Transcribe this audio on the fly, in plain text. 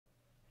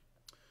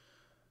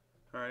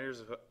All right,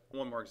 here's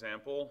one more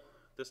example.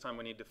 This time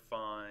we need to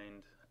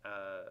find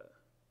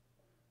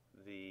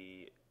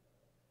the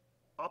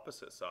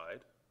opposite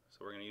side. So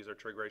we're going to use our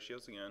trig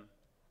ratios again.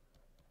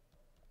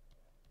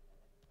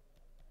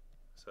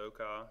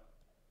 SOH,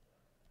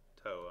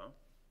 TOA.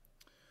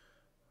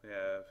 We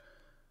have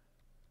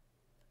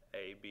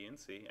A, B, and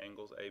C,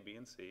 angles A, B,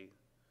 and C.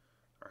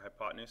 Our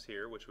hypotenuse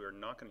here, which we are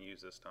not going to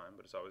use this time,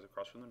 but it's always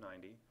across from the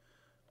 90.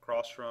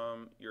 Across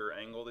from your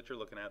angle that you're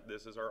looking at,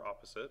 this is our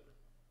opposite.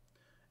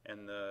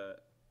 And the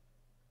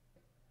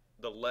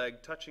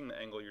leg touching the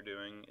angle you're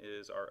doing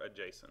is our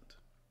adjacent.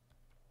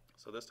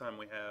 So this time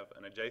we have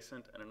an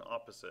adjacent and an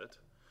opposite.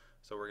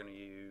 So we're going to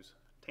use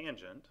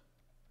tangent.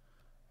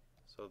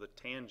 So the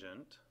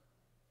tangent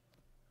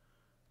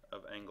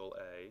of angle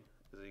A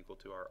is equal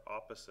to our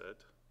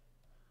opposite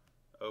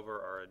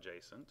over our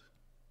adjacent.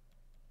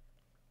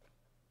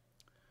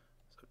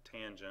 So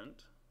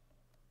tangent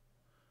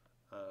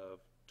of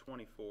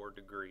 24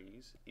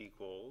 degrees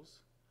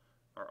equals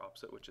our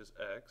opposite, which is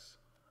x,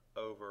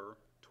 over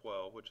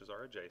 12, which is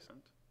our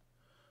adjacent.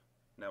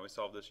 Now we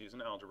solve this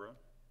using algebra.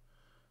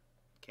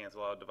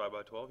 Cancel out, divide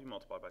by 12, you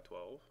multiply by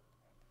 12.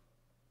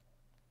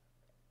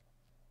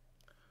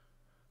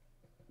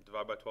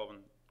 Divide by 12 and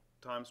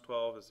times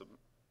 12 is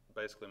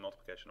basically a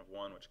multiplication of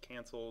 1, which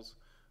cancels.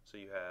 So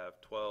you have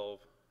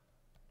 12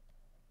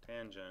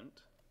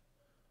 tangent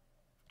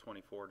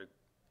 24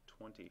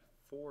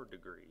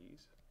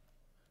 degrees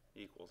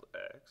equals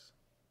x.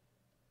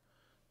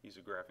 Use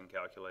a graphing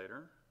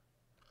calculator.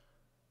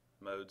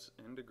 Modes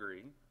in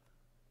degree.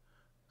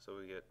 So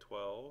we get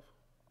 12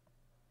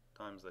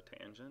 times the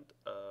tangent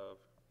of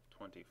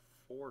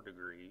 24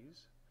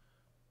 degrees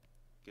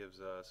gives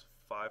us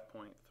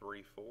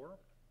 5.34.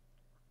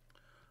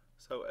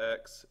 So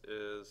x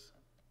is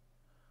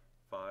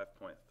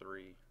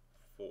 5.34.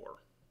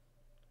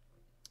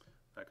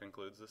 That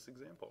concludes this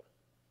example.